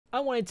I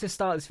wanted to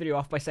start this video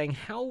off by saying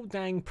how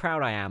dang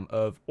proud I am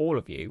of all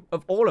of you,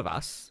 of all of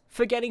us,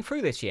 for getting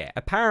through this year.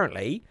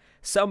 Apparently,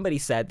 somebody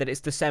said that it's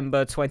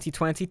December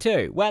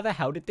 2022. Where the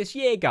hell did this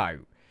year go?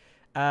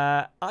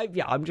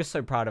 I'm just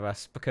so proud of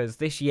us because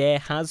this year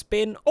has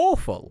been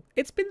awful.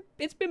 It's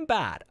been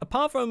bad.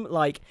 Apart from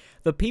like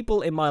the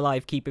people in my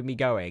life keeping me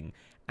going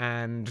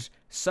and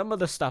some of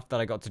the stuff that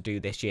I got to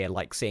do this year,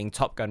 like seeing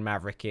Top Gun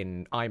Maverick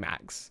in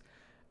IMAX.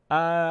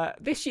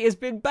 This year's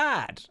been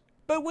bad.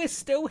 But we're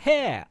still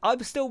here.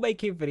 I'm still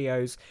making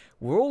videos.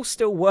 We're all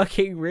still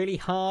working really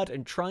hard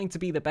and trying to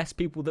be the best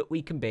people that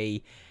we can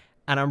be.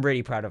 And I'm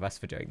really proud of us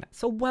for doing that.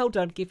 So well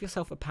done. Give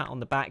yourself a pat on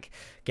the back.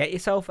 Get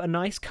yourself a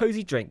nice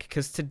cozy drink.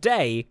 Because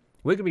today,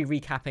 we're going to be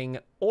recapping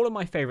all of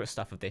my favourite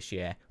stuff of this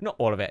year. Not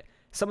all of it.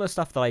 Some of the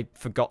stuff that I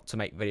forgot to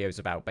make videos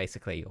about,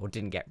 basically. Or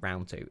didn't get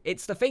round to.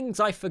 It's the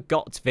things I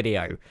forgot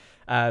video.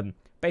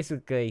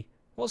 Basically,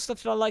 what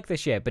stuff did I like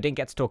this year but didn't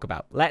get to talk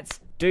about? Let's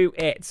do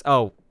it.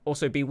 Oh,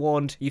 also be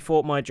warned, you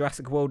thought my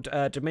Jurassic World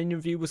Dominion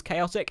review was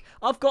chaotic?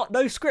 I've got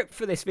no script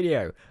for this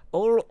video.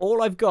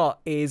 All I've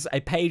got is a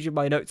page in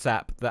my notes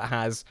app that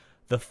has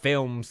the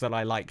films that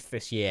I liked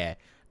this year.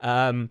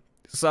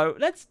 So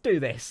let's do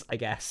this, I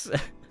guess.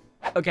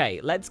 Okay,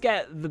 let's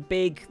get the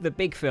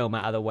big film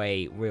out of the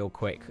way real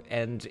quick.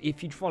 And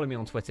if you follow me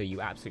on Twitter,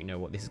 you absolutely know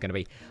what this is going to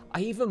be. I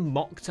even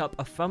mocked up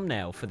a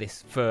thumbnail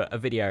for a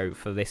video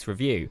for this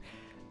review.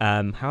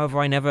 However,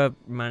 I never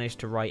managed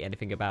to write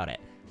anything about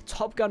it.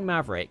 Top Gun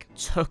Maverick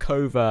took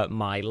over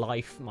my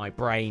life, my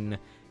brain,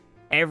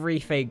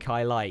 everything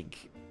I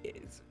like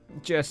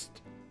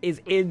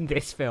is in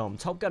this film.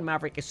 Top Gun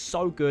Maverick is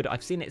so good.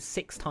 I've seen it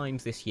 6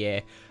 times this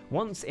year.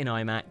 Once in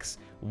IMAX,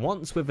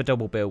 once with a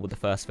double bill with the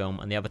first film,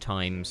 and the other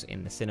times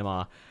in the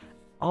cinema.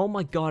 Oh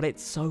my god,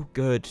 it's so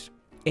good.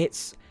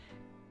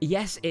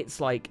 Yes, it's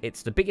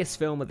the biggest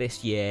film of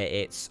this year.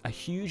 It's a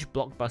huge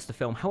blockbuster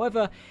film.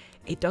 However,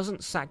 it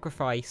doesn't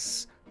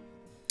sacrifice,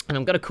 and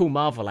I'm going to call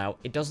Marvel out,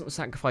 it doesn't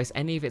sacrifice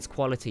any of its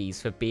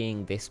qualities for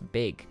being this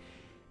big.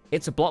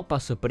 It's a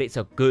blockbuster, but it's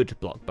a good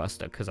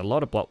blockbuster, because a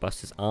lot of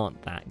blockbusters aren't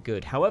that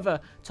good. However,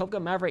 Top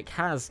Gun Maverick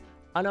has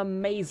an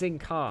amazing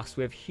cast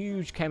with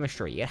huge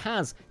chemistry. It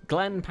has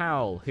Glenn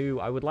Powell, who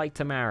I would like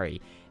to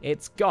marry.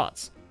 It's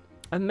got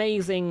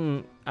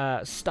amazing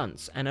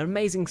stunts and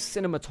amazing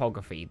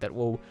cinematography that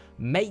will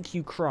make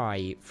you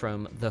cry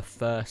from the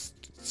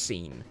first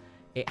scene.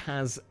 It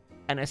has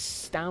an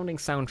astounding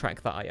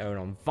soundtrack that I own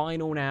on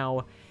vinyl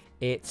now.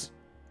 It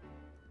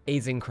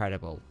is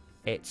incredible.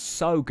 It's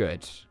so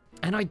good.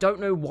 And I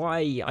don't know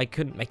why I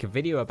couldn't make a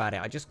video about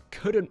it. I just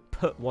couldn't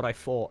put what I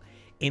thought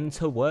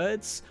into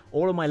words.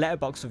 All of my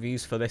Letterboxd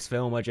reviews for this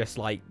film are just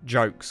like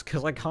jokes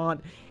because I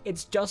can't.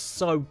 It's just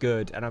so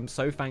good, and I'm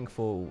so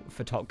thankful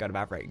for Top Gun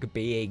Maverick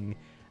being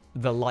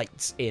the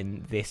lights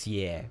in this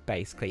year,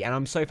 basically. And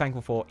I'm so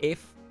thankful for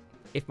if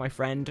my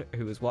friend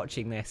who was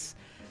watching this,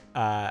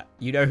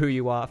 you know who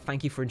you are.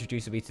 Thank you for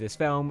introducing me to this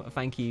film.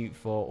 Thank you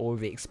for all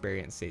the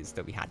experiences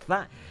that we had.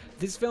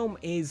 This film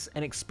is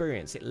an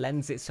experience. It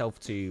lends itself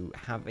to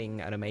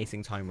having an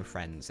amazing time with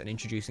friends and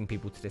introducing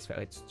people to this film.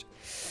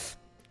 It's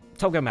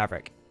Top Gun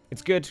Maverick.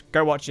 It's good.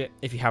 Go watch it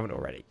if you haven't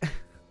already.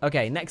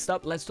 Okay, next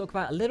up, let's talk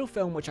about a little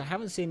film which I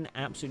haven't seen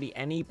absolutely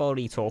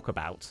anybody talk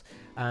about,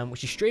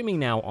 which is streaming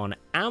now on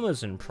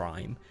Amazon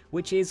Prime,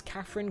 which is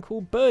Catherine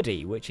Called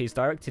Birdie, which is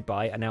directed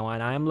by, and now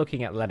I am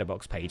looking at the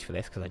Letterboxd page for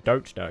this because I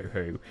don't know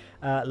who,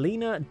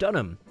 Lena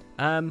Dunham.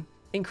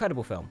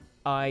 Incredible film.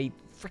 I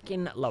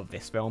freaking love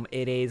this film.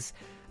 It is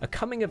a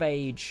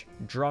coming-of-age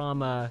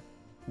drama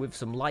with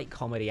some light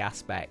comedy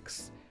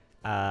aspects,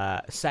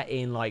 set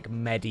in like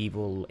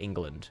medieval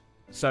England.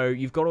 So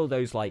you've got all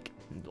those like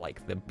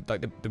the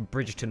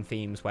Bridgerton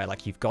themes where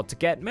like you've got to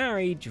get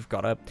married, you've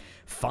got to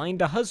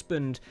find a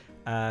husband,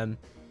 but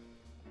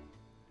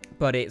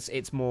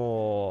it's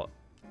more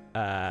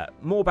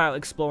about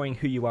exploring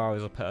who you are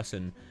as a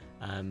person,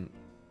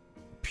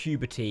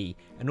 puberty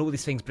and all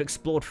these things, but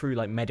explored through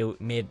like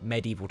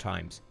medieval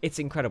times. It's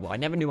incredible. I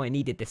never knew I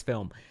needed this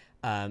film.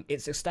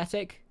 It's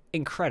aesthetic,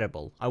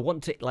 incredible. I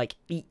want to like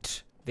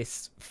eat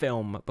this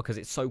film because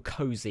it's so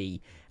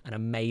cozy and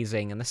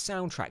amazing, and the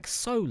soundtrack's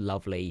so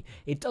lovely.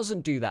 It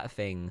doesn't do that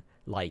thing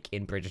like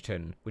in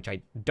Bridgerton, which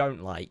I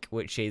don't like,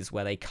 which is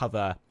where they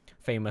cover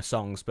famous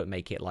songs but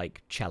make it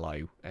like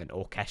cello and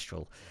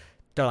orchestral.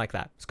 Don't like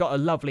that. It's got a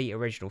lovely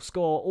original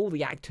score. All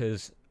the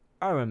actors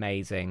are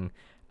amazing.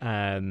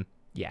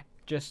 Yeah,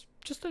 just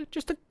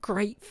a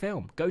great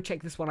film. Go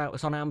check this one out.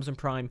 It's on Amazon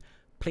Prime.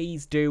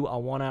 Please do. I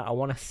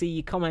wanna see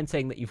you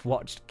commenting that you've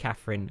watched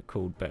Catherine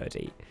Called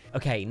Birdie.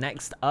 Okay,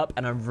 next up,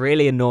 and I'm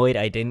really annoyed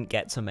I didn't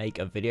get to make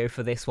a video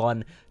for this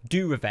one.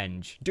 Do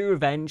Revenge. Do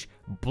Revenge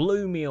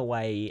blew me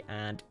away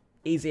and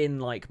is in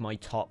like my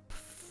top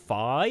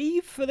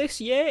 5 for this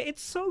year.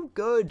 It's so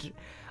good.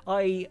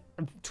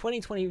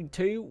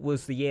 2022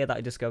 was the year that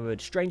I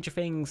discovered Stranger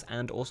Things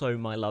and also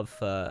my love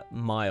for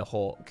Maya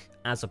Hawke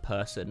as a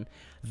person.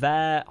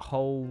 Their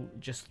whole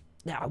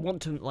I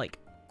want to like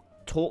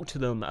talk to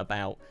them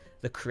about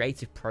the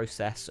creative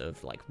process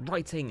of like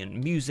writing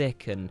and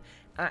music and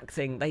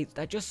acting,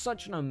 they're just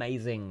such an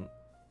amazing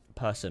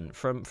person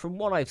from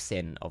what I've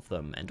seen of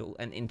them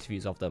and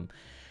interviews of them.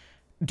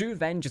 Do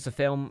Revenge as a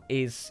film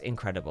is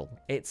incredible.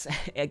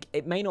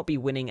 It may not be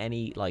winning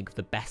any like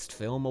the best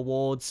film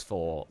awards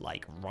for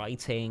like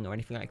writing or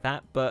anything like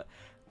that, but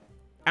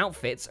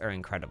outfits are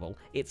incredible.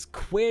 It's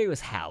queer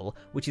as hell,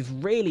 which is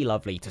really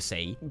lovely to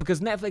see,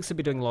 because Netflix have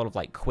been doing a lot of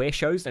like queer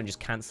shows and just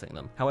cancelling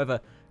them. However,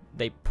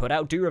 they put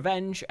out Do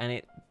Revenge and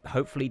it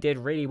hopefully did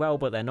really well,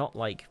 but they're not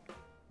like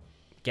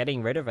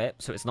getting rid of it.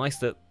 So it's nice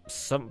that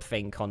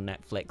something on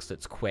Netflix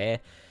that's queer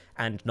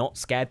and not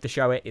scared to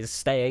show it is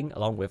staying,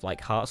 along with like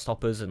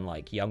Heartstoppers and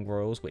like Young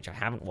Royals, which I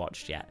haven't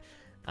watched yet.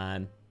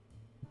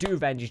 Do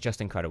Revenge is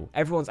just incredible.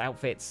 Everyone's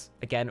outfits,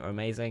 again, are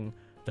amazing.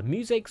 The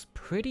music's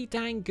pretty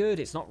dang good.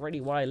 It's not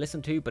really what I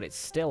listen to, but it's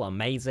still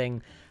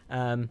amazing.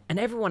 And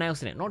everyone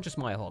else in it, not just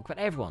Maya Hawke, but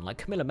everyone,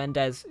 like Camila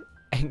Mendes,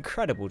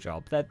 incredible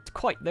job.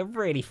 They're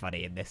really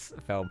funny in this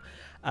film.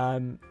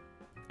 And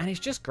it's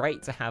just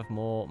great to have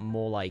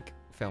more like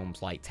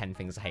films like 10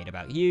 Things I Hate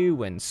About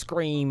You and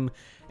Scream,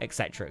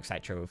 etc,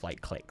 with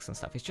like clicks and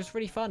stuff. It's just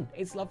really fun.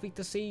 It's lovely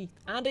to see,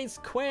 and it's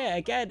queer.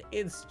 Again,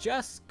 it's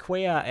just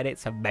queer and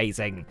it's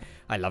amazing.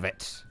 I love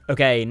it.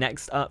 Okay,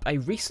 next up, a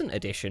recent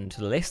addition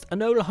to the list,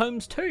 Enola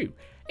Holmes 2.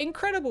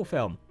 Incredible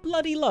film.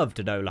 Bloody loved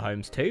Enola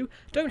Holmes 2.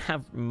 Don't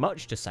have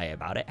much to say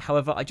about it.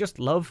 However, I just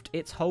loved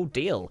its whole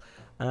deal.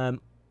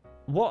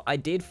 What I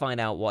did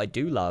find out, what I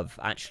do love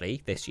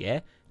actually this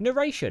year,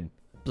 narration.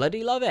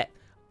 Bloody love it.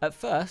 At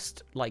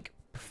first, like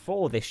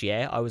before this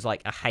year, I was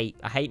like, I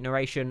hate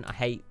narration. I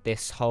hate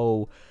this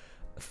whole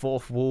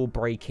fourth wall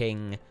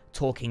breaking,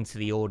 talking to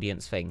the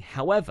audience thing.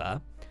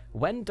 However,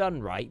 when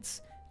done right,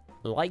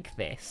 like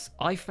this,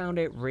 I found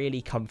it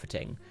really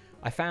comforting.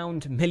 I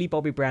found Millie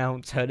Bobby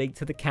Brown turning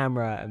to the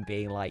camera and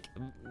being like,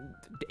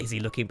 is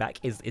he looking back?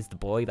 Is the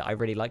boy that I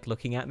really like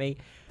looking at me?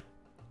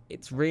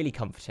 It's really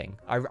comforting.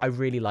 I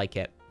really like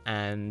it.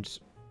 And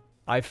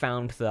I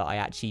found that I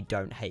actually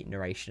don't hate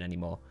narration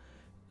anymore.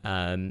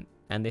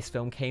 And this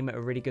film came at a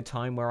really good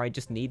time where I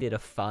just needed a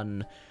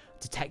fun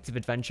detective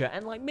adventure,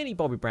 and like Millie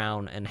Bobby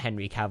Brown and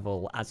Henry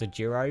Cavill as a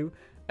duo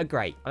are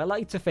great. I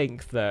like to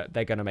think that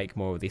they're going to make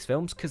more of these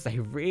films, because they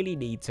really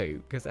need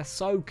to, because they're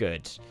so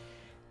good.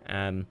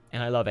 And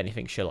I love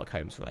anything Sherlock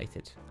Holmes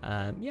related.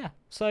 Yeah,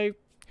 so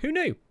who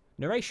knew?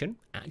 Narration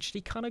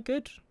actually kind of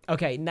good.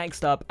 Okay,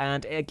 next up,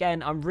 and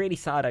again, I'm really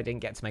sad I didn't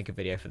get to make a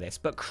video for this,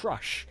 but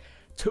Crush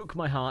took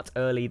my heart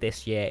early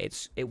this year.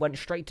 It went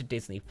straight to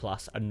Disney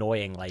Plus,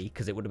 annoyingly,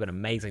 because it would have been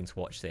amazing to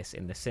watch this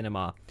in the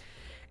cinema.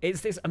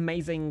 It's this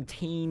amazing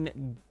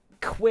teen,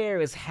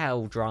 queer as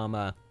hell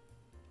drama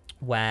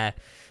where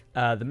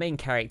the main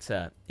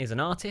character is an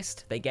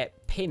artist. They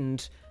get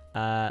pinned,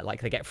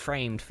 like they get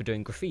framed for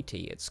doing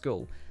graffiti at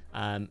school.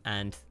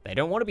 And they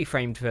don't want to be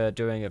framed for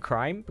doing a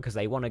crime, because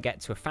they want to get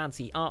to a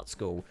fancy art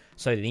school,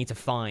 so they need to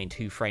find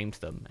who framed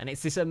them. And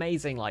it's this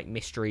amazing like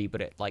mystery,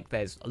 but it like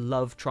there's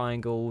love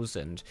triangles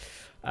and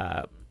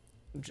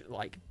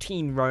like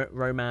teen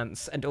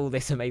romance and all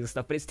this amazing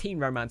stuff. But it's teen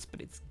romance, but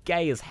it's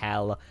gay as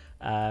hell.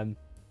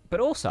 But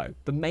also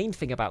the main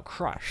thing about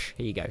Crush,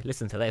 here you go,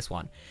 listen to this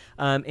one,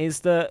 is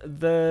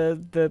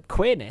the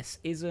queerness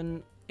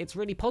isn't. It's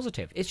really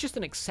positive. It's just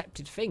an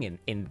accepted thing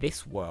in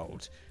this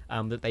world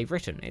that they've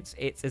written.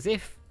 It's as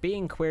if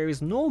being queer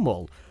is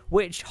normal,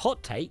 which,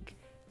 hot take,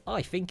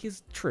 I think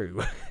is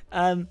true.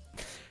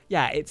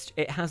 Yeah,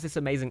 it has this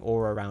amazing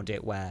aura around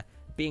it where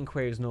being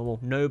queer is normal.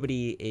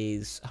 Nobody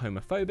is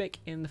homophobic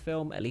in the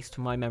film, at least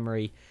to my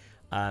memory,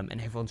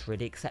 and everyone's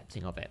really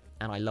accepting of it.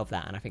 And I love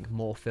that, and I think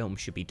more films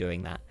should be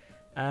doing that.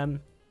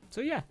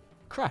 So yeah,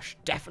 Crush.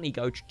 Definitely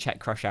go check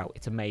Crush out.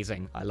 It's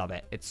amazing. I love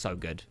it. It's so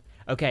good.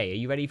 Okay, are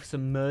you ready for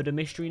some murder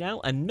mystery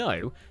now? And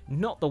no,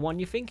 not the one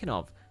you're thinking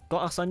of.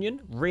 Glass Onion,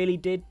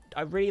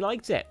 I really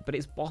liked it, but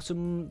it's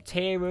bottom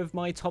tier of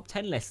my top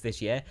 10 list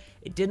this year.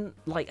 I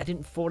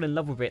didn't fall in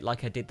love with it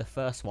like I did the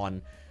first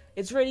one.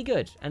 It's really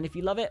good, and if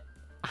you love it,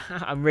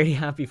 I'm really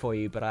happy for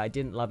you, but I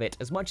didn't love it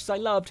as much as I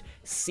loved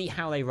See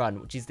How They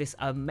Run, which is this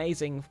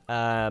amazing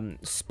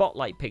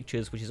Spotlight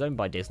Pictures, which is owned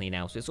by Disney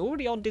now, so it's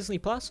already on Disney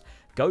Plus.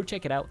 Go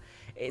check it out.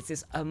 It's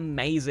this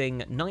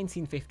amazing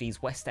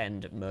 1950s West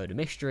End murder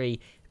mystery.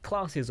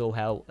 Class is all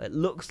hell. It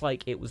looks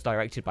like it was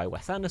directed by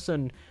Wes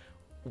Anderson,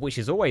 which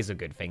is always a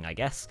good thing, I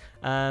guess.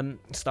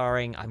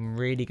 Starring, I'm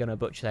really going to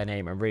butcher their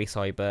name, I'm really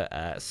sorry, but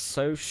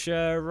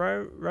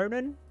Saoirse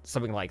Ronan?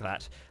 Something like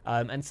that.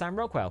 And Sam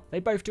Rockwell. They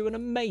both do an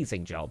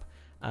amazing job.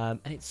 And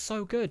it's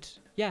so good.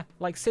 Yeah,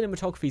 like,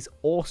 cinematography's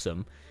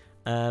awesome,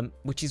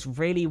 which is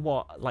really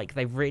what, like,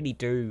 they really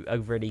do a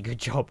really good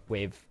job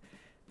with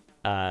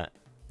the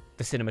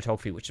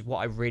cinematography, which is what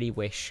I really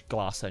wish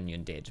Glass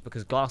Onion did,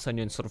 because Glass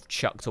Onion sort of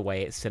chucked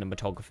away its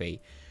cinematography.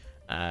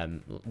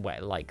 Where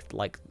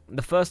like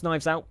the first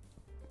Knives Out,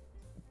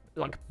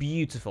 like,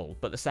 beautiful,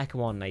 but the second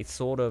one they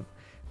sort of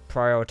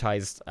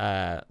prioritized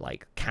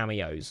like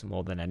cameos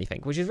more than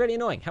anything, which is really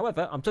annoying.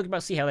 However, I'm talking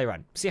about See How They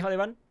Run. See How They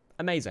Run,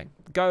 amazing.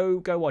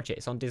 Go watch it.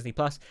 It's on Disney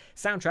Plus.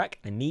 Soundtrack,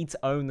 I need to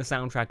own the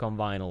soundtrack on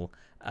vinyl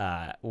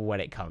when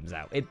it comes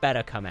out. It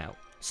better come out.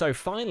 So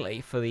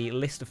finally, for the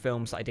list of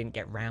films that I didn't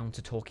get round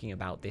to talking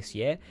about this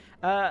year,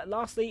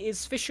 lastly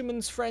is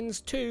Fisherman's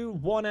Friends 2,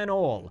 One and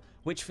All,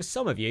 which for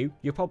some of you,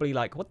 you're probably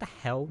like, what the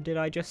hell did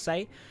I just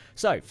say?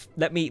 So,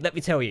 let me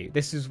tell you,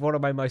 this is one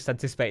of my most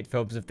anticipated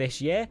films of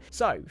this year.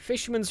 So,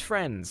 Fisherman's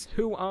Friends,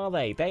 who are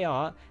they? They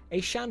are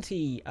a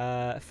shanty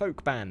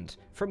folk band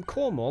from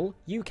Cornwall,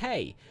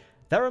 UK.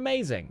 They're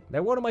amazing.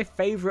 They're one of my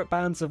favourite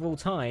bands of all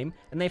time,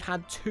 and they've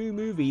had 2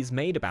 movies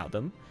made about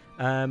them.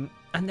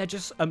 And they're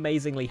just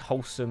amazingly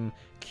wholesome,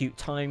 cute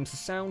times. The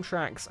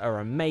soundtracks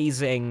are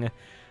amazing.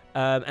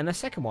 And the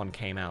second one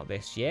came out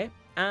this year,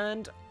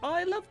 and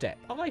I loved it.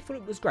 I thought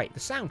it was great.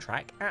 The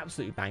soundtrack,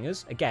 absolutely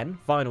bangers. Again,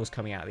 vinyl's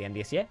coming out at the end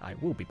of this year. I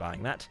will be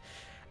buying that.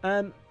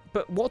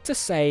 But what to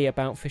say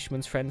about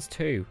Fisherman's Friends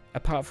 2,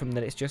 apart from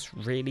that it's just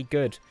really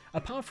good.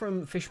 Apart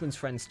from Fisherman's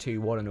Friends 2,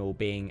 One and All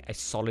being a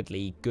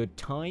solidly good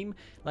time,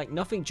 like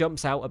nothing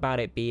jumps out about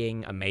it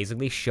being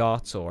amazingly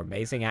shot or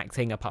amazing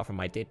acting, apart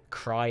from I did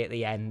cry at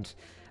the end.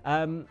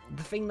 The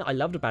thing that I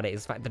loved about it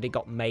is the fact that it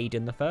got made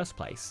in the first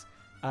place.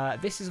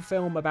 This is a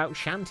film about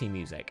shanty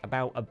music,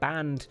 about a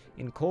band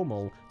in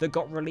Cornwall that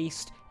got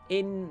released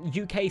in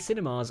UK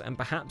cinemas and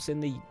perhaps in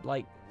the,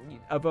 like,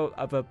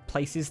 other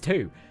places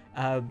too.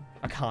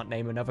 I can't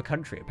name another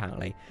country,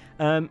 apparently.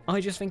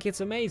 I just think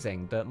it's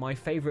amazing that my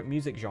favourite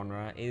music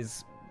genre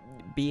is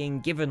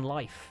being given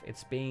life.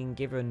 It's being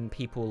given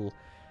people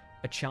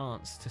a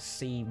chance to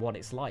see what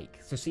it's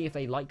like, to see if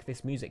they like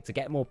this music, to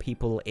get more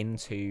people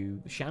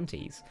into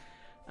shanties.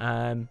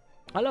 I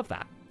love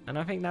that, and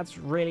I think that's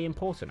really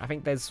important. I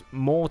think there's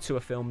more to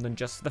a film than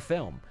just the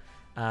film,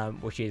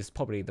 which is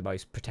probably the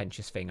most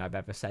pretentious thing I've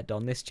ever said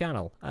on this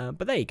channel.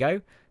 But there you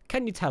go.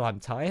 Can you tell I'm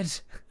tired?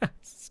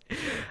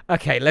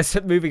 Okay, let's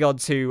moving on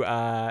to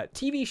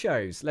TV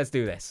shows. Let's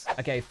do this.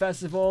 Okay,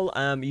 first of all,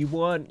 you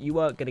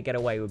weren't gonna get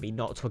away with me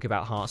not talking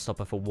about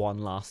Heartstopper for one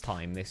last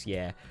time this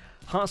year.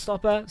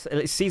 Heartstopper,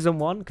 it's season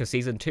 1 because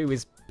season 2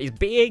 is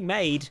being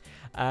made.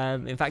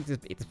 In fact,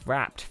 it's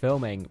wrapped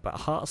filming. But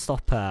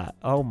Heartstopper,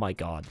 oh my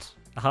god,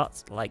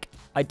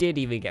 I did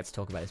even get to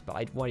talk about this, but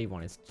I really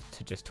wanted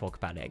to just talk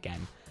about it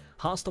again.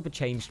 Heartstopper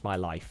changed my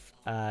life.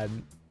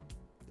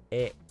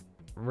 It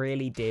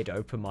really did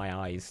open my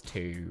eyes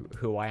to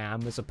who I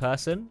am as a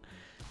person,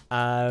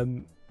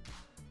 and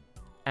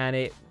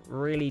it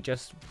really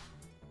just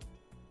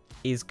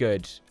is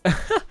good.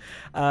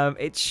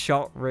 It's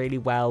shot really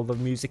well. The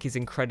music is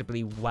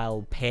incredibly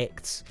well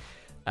picked.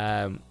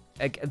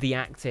 The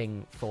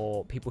acting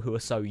for people who are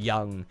so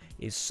young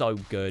is so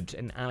good,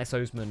 and Alice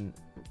Oseman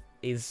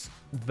is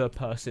the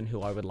person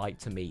who I would like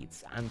to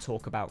meet and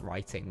talk about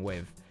writing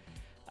with.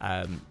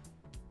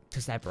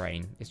 Because their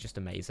brain is just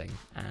amazing,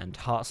 and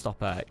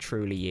Heartstopper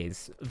truly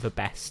is the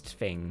best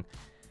thing.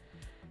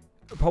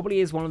 Probably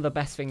is one of the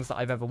best things that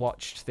I've ever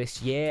watched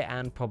this year,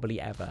 and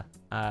probably ever.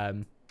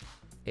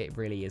 It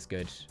really is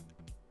good.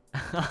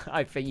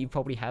 I think you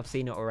probably have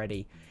seen it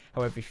already.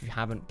 However, if you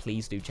haven't,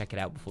 please do check it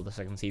out before the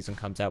second season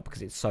comes out,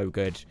 because it's so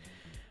good.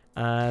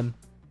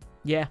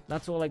 Yeah,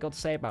 that's all I got to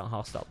say about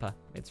Heartstopper.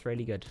 It's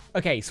really good.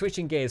 Okay,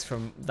 switching gears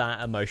from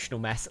that emotional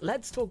mess,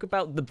 let's talk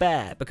about The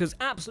Bear, because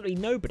absolutely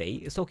nobody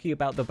is talking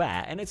about The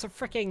Bear, and it's a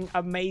freaking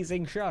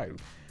amazing show.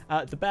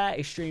 The Bear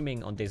is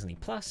streaming on Disney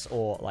Plus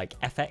or like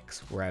FX,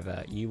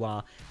 wherever you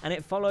are, and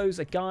it follows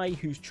a guy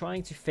who's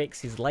trying to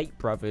fix his late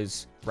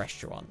brother's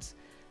restaurant.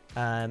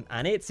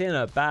 And it's in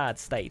a bad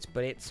state,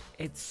 but it's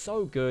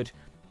so good.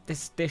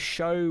 This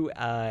show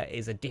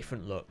is a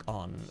different look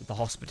on the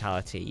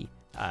hospitality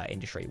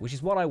industry, which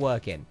is what I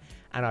work in,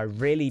 and I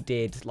really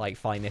did like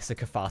find this a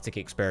cathartic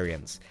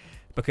experience,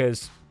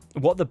 because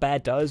what The Bear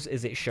does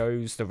is it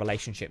shows the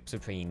relationships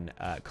between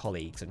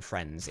colleagues and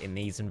friends in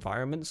these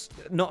environments.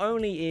 Not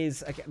only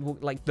is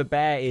like The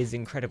Bear is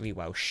incredibly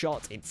well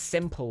shot, it's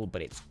simple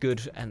but it's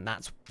good, and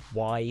that's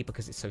why,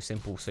 because it's so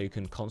simple, so you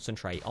can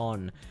concentrate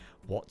on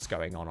what's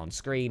going on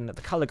screen. The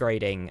color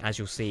grading, as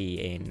you'll see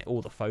in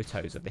all the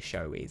photos of the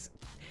show, is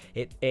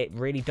it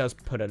really does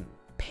put a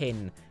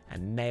pin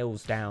and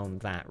nails down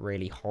that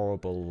really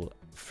horrible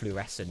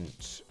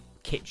fluorescent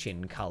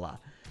kitchen color.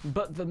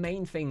 But the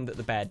main thing that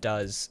The Bear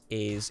does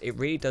is it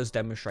really does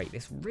demonstrate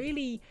this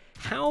really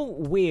how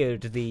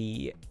weird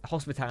the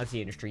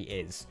hospitality industry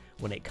is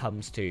when it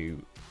comes to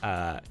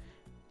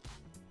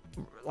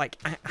like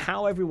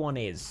how everyone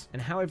is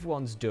and how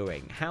everyone's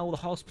doing, how the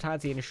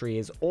hospitality industry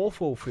is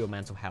awful for your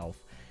mental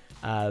health,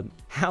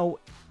 how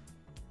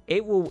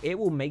it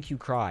will make you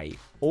cry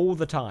all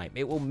the time,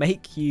 it will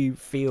make you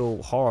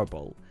feel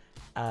horrible.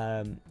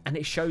 And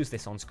it shows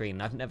this on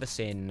screen. I've never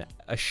seen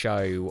a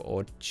show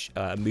or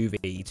a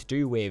movie to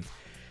do with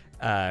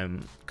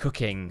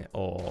cooking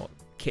or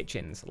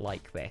kitchens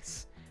like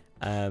this.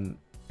 And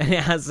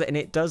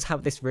it does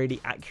have this really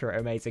accurate,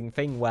 amazing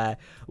thing where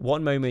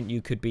one moment you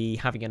could be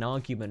having an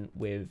argument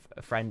with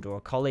a friend or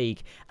a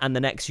colleague, and the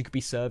next you could be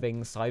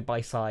serving side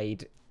by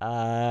side,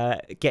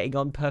 getting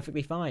on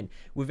perfectly fine.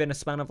 Within a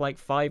span of like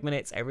 5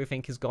 minutes,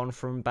 everything has gone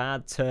from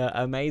bad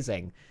to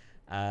amazing.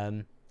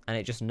 And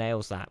it just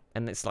nails that.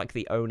 And it's like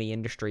the only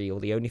industry or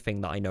the only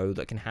thing that I know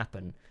that can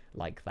happen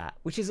like that,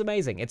 which is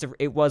amazing.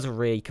 It was a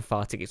really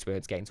cathartic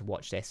experience getting to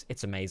watch this.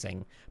 It's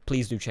amazing.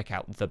 Please do check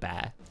out The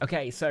Bear.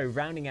 Okay, so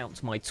rounding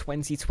out my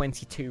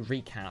 2022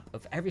 recap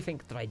of everything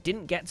that I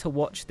didn't get to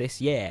watch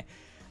this year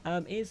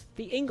is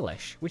The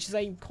English, which is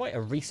quite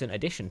a recent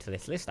addition to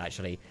this list,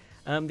 actually.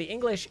 The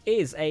English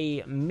is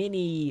a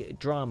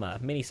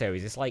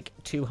mini-series. It's like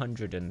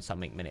 200 and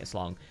something minutes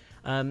long,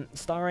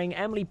 starring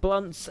Emily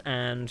Blunt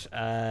and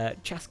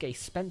Chaske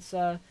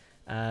Spencer.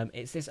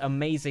 It's this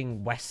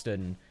amazing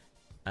Western,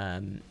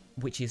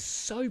 which is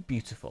so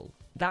beautiful.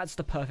 That's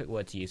the perfect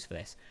word to use for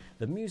this.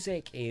 The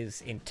music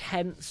is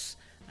intense,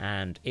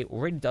 and it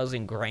really does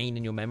ingrain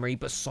in your memory,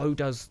 but so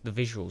does the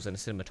visuals and the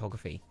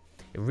cinematography.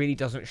 It really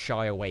doesn't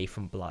shy away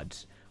from blood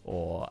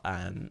or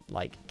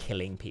like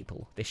killing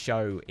people. This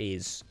show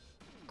is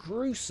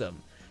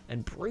gruesome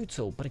and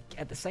brutal, but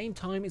at the same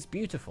time it's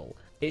beautiful.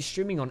 It's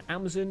streaming on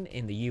Amazon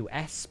in the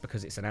US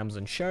because it's an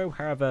Amazon show.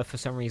 However, for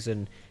some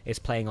reason it's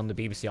playing on the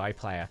BBC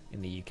iPlayer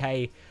in the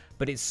UK,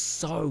 but it's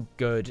so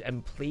good,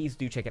 and please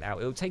do check it out.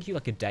 It'll take you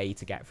like a day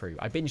to get through.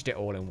 I binged it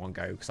all in one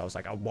go because I was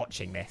like, I'm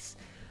watching this.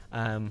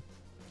 Yeah,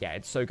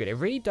 it's so good. It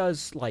really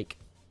does like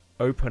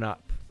open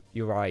up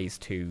your eyes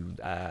to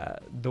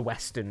the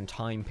Western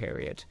time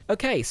period.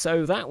 Okay,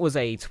 so that was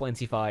a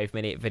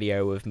 25-minute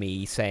video of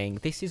me saying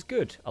this is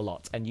good a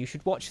lot and you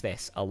should watch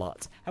this a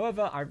lot.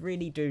 However, I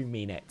really do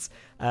mean it.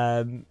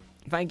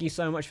 Thank you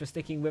so much for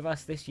sticking with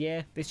us this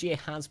year. This year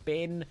has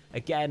been,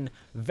 again,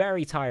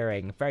 very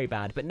tiring, very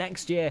bad. But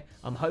next year,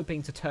 I'm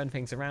hoping to turn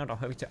things around. I'm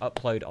hoping to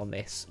upload on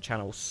this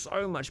channel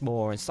so much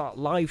more and start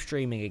live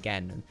streaming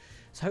again. And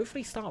so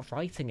hopefully start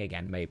writing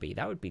again, maybe.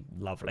 That would be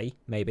lovely,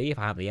 maybe, if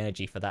I have the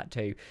energy for that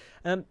too.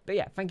 But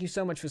yeah, thank you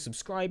so much for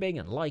subscribing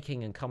and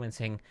liking and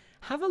commenting.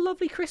 Have a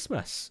lovely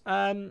Christmas.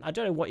 I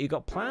don't know what you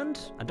got planned.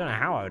 I don't know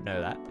how I would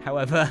know that.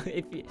 However,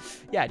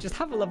 yeah, just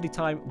have a lovely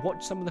time.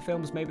 Watch some of the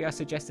films maybe I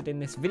suggested in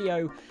this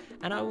video.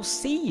 And I will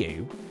see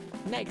you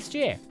next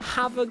year.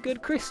 Have a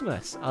good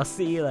Christmas. I'll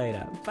see you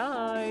later.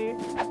 Bye.